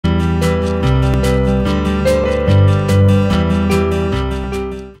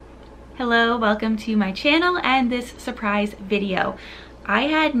welcome to my channel and this surprise video. I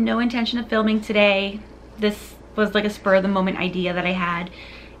had no intention of filming today. This was like a spur of the moment idea that I had.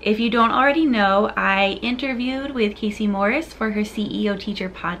 If you don't already know, I interviewed with Casey Morris for her CEO Teacher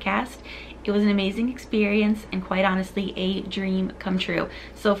podcast. It was an amazing experience and quite honestly a dream come true.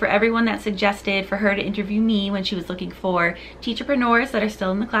 So for everyone that suggested for her to interview me when she was looking for teacherpreneurs that are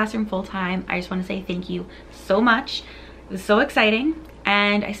still in the classroom full-time, I just want to say thank you so much. It was so exciting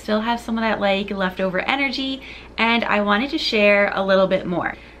and I still have some of that like leftover energy and I wanted to share a little bit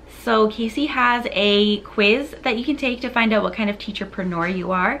more. So Casey has a quiz that you can take to find out what kind of teacherpreneur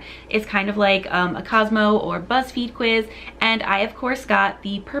you are. It's kind of like a Cosmo or BuzzFeed quiz. And I of course got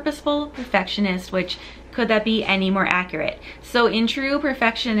the purposeful perfectionist, which could that be any more accurate? So in true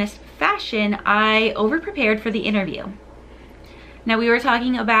perfectionist fashion, I over-prepared for the interview. Now we were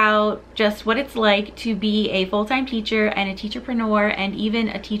talking about just what it's like to be a full-time teacher and a teacherpreneur and even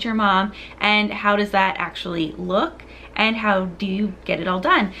a teacher mom, and how does that actually look and how do you get it all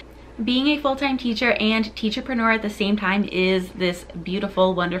done. Being a full-time teacher and teacherpreneur at the same time is this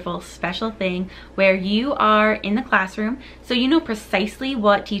beautiful, wonderful, special thing where you are in the classroom, so you know precisely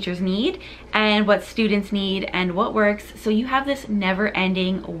what teachers need and what students need and what works, so you have this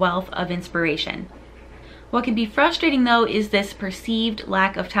never-ending wealth of inspiration. What can be frustrating though is this perceived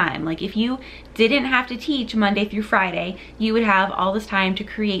lack of time. Like if you didn't have to teach Monday through Friday, you would have all this time to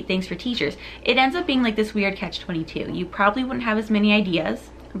create things for teachers. It ends up being like this weird catch-22. You probably wouldn't have as many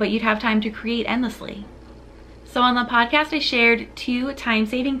ideas, but you'd have time to create endlessly. So on the podcast, I shared 2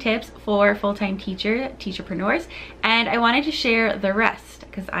 time-saving tips for full-time teacherpreneurs, and I wanted to share the rest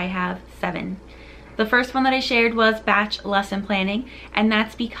because I have 7. The first one that I shared was batch lesson planning, and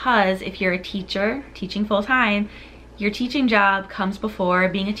that's because if you're a teacher teaching full-time, your teaching job comes before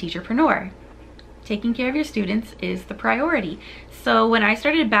being a teacherpreneur. Taking care of your students is the priority. So when I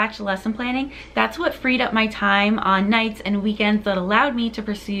started batch lesson planning, that's what freed up my time on nights and weekends that allowed me to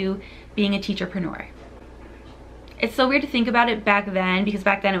pursue being a teacherpreneur. It's so weird to think about it back then, because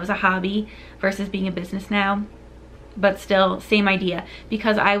back then it was a hobby versus being a business now. But still, same idea,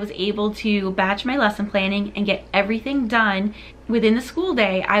 because I was able to batch my lesson planning and get everything done within the school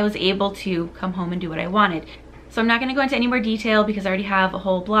day. I was able to come home and do what I wanted. So I'm not going to go into any more detail because I already have a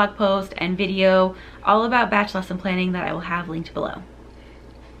whole blog post and video all about batch lesson planning that I will have linked below.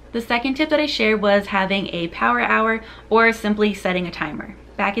 The second tip that I shared was having a power hour or simply setting a timer.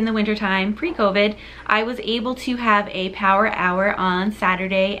 Back in the wintertime, pre-COVID, I was able to have a power hour on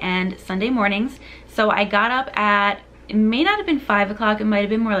Saturday and Sunday mornings. So I got up at, it may not have been 5 o'clock, it might have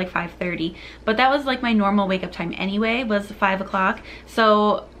been more like 5:30, but that was like my normal wake up time anyway, was 5 o'clock.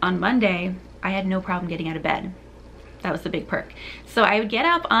 So on Monday, I had no problem getting out of bed. That was the big perk. So I would get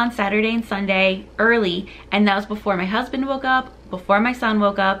up on Saturday and Sunday early, and that was before my husband woke up, before my son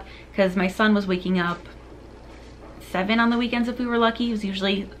woke up, because my son was waking up 7 on the weekends if we were lucky. It was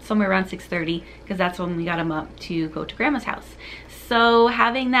usually somewhere around 6:30 because that's when we got him up to go to grandma's house. So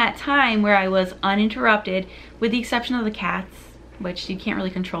having that time where I was uninterrupted, with the exception of the cats, which you can't really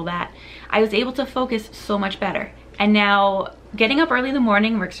control that, I was able to focus so much better. And now getting up early in the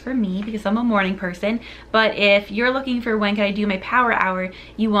morning works for me because I'm a morning person, but if you're looking for when can I do my power hour,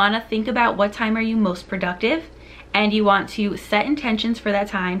 you want to think about what time are you most productive, and you want to set intentions for that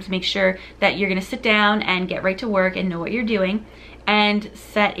time to make sure that you're going to sit down and get right to work and know what you're doing, and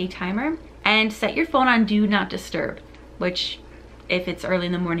set a timer and set your phone on do not disturb, which if it's early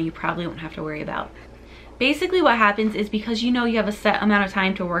in the morning you probably won't have to worry about. Basically what happens is because you know you have a set amount of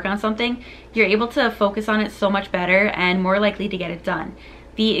time to work on something, you're able to focus on it so much better and more likely to get it done.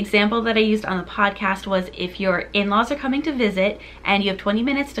 The example that I used on the podcast was if your in-laws are coming to visit and you have 20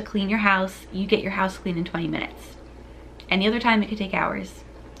 minutes to clean your house, you get your house clean in 20 minutes. Any other time it could take hours.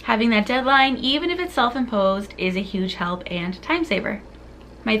 Having that deadline, even if it's self-imposed, is a huge help and time saver.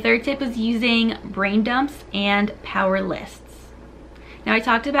 My third tip is using brain dumps and power lists. Now I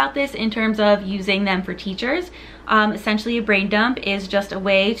talked about this in terms of using them for teachers. Essentially a brain dump is just a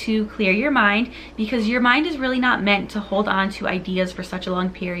way to clear your mind because your mind is really not meant to hold on to ideas for such a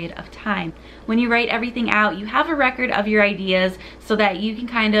long period of time. When you write everything out, you have a record of your ideas so that you can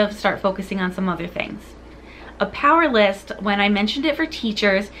kind of start focusing on some other things. A power list, when I mentioned it for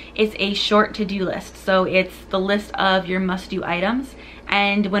teachers, it's a short to-do list. So it's the list of your must-do items.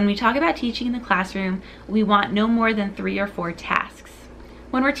 And when we talk about teaching in the classroom, we want no more than 3 or 4 tasks.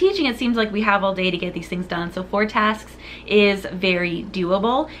 When we're teaching, it seems like we have all day to get these things done. So 4 tasks is very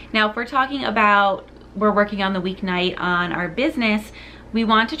doable. Now, if we're talking about we're working on the weeknight on our business, we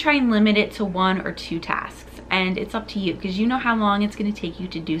want to try and limit it to 1 or 2 tasks. And it's up to you because you know how long it's going to take you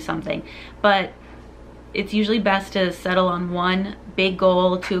to do something. But it's usually best to settle on one big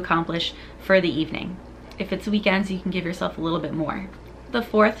goal to accomplish for the evening. If it's weekends, you can give yourself a little bit more. The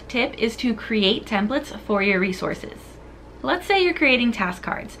fourth tip is to create templates for your resources. Let's say you're creating task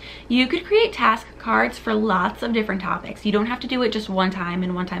cards. You could create task cards for lots of different topics. You don't have to do it just one time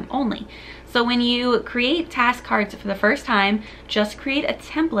and one time only. So when you create task cards for the first time, just create a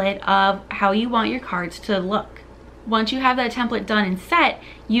template of how you want your cards to look. Once you have that template done and set,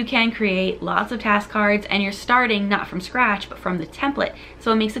 you can create lots of task cards, and you're starting not from scratch, but from the template.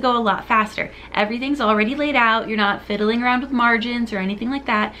 So it makes it go a lot faster. Everything's already laid out. You're not fiddling around with margins or anything like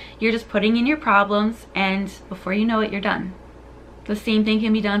that. You're just putting in your problems, and before you know it, you're done. The same thing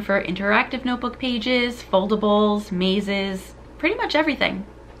can be done for interactive notebook pages, foldables, mazes, pretty much everything.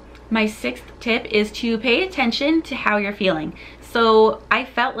 My sixth tip is to pay attention to how you're feeling. So I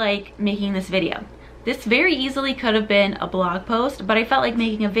felt like making this video. This very easily could have been a blog post, but I felt like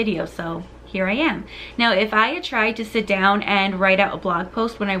making a video, so here I am. Now, if I had tried to sit down and write out a blog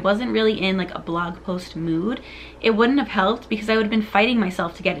post when I wasn't really in like a blog post mood, it wouldn't have helped because I would have been fighting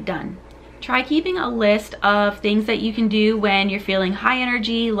myself to get it done. Try keeping a list of things that you can do when you're feeling high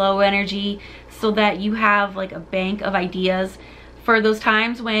energy, low energy, so that you have like a bank of ideas for those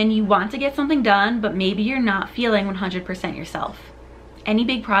times when you want to get something done, but maybe you're not feeling 100% yourself. Any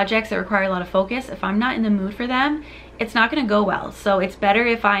big projects that require a lot of focus, if I'm not in the mood for them, it's not gonna go well. So it's better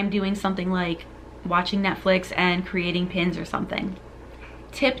if I'm doing something like watching Netflix and creating pins or something.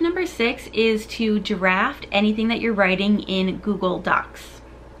 Tip number 6 is to draft anything that you're writing in Google Docs.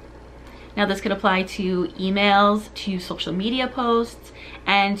 Now this could apply to emails, to social media posts,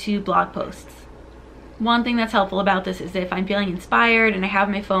 and to blog posts. One thing that's helpful about this is if I'm feeling inspired and I have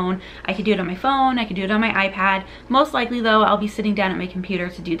my phone, I could do it on my phone, I could do it on my iPad. Most likely though, I'll be sitting down at my computer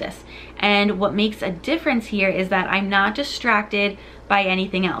to do this. And what makes a difference here is that I'm not distracted by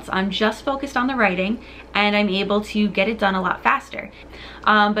anything else. I'm just focused on the writing, and I'm able to get it done a lot faster.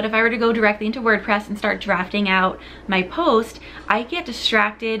 But if I were to go directly into WordPress and start drafting out my post, I get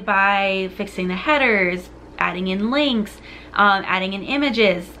distracted by fixing the headers, adding in links, adding in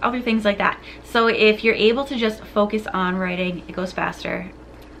images, other things like that. So if you're able to just focus on writing, it goes faster.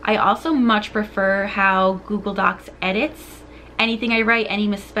 I also much prefer how Google Docs edits anything I write, any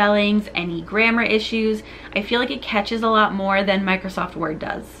misspellings, any grammar issues. I feel like it catches a lot more than Microsoft Word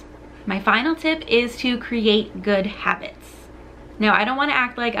does. My final tip is to create good habits. Now, I don't want to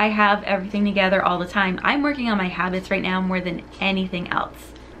act like I have everything together all the time. I'm working on my habits right now more than anything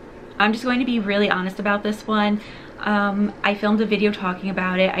else. I'm just going to be really honest about this one. I filmed a video talking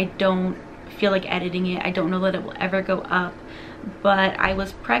about it. I don't feel like editing it. I don't know that it will ever go up, but I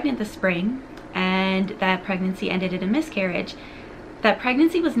was pregnant this spring, and that pregnancy ended in a miscarriage. That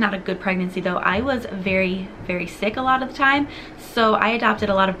pregnancy was not a good pregnancy though. I was very, very sick a lot of the time, so I adopted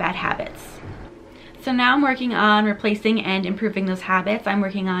a lot of bad habits. So now I'm working on replacing and improving those habits. I'm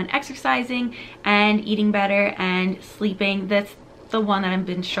working on exercising and eating better and sleeping. That's the one that I've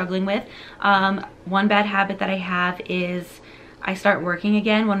been struggling with. One bad habit that I have is I start working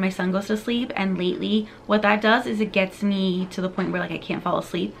again when my son goes to sleep, and lately what that does is it gets me to the point where like I can't fall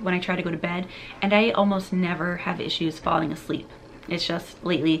asleep when I try to go to bed, and I almost never have issues falling asleep. It's just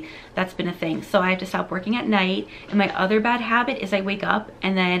lately that's been a thing. So I have to stop working at night. And my other bad habit is I wake up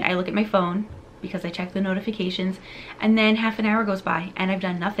and then I look at my phone because I check the notifications, and then half an hour goes by and I've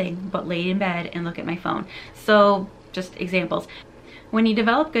done nothing but lay in bed and look at my phone. So just examples. When you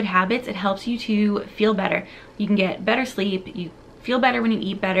develop good habits, it helps you to feel better. You can get better sleep, you feel better when you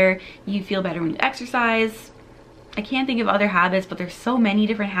eat better, you feel better when you exercise. I can't think of other habits, but there's so many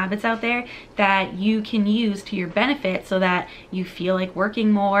different habits out there that you can use to your benefit so that you feel like working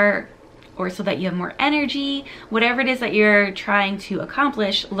more, or so that you have more energy. Whatever it is that you're trying to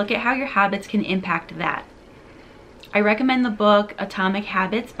accomplish, look at how your habits can impact that. I recommend the book Atomic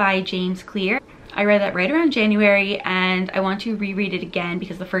Habits by James Clear. I read that right around January, and I want to reread it again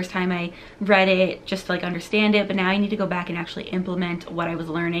because the first time I read it just to like understand it, but now I need to go back and actually implement what I was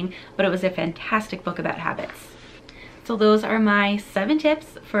learning. But it was a fantastic book about habits. So those are my 7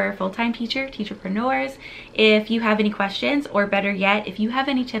 tips for full-time teachpreneurs. If you have any questions, or better yet, if you have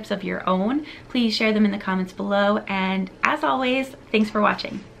any tips of your own, please share them in the comments below. And as always, thanks for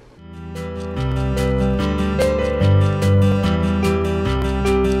watching.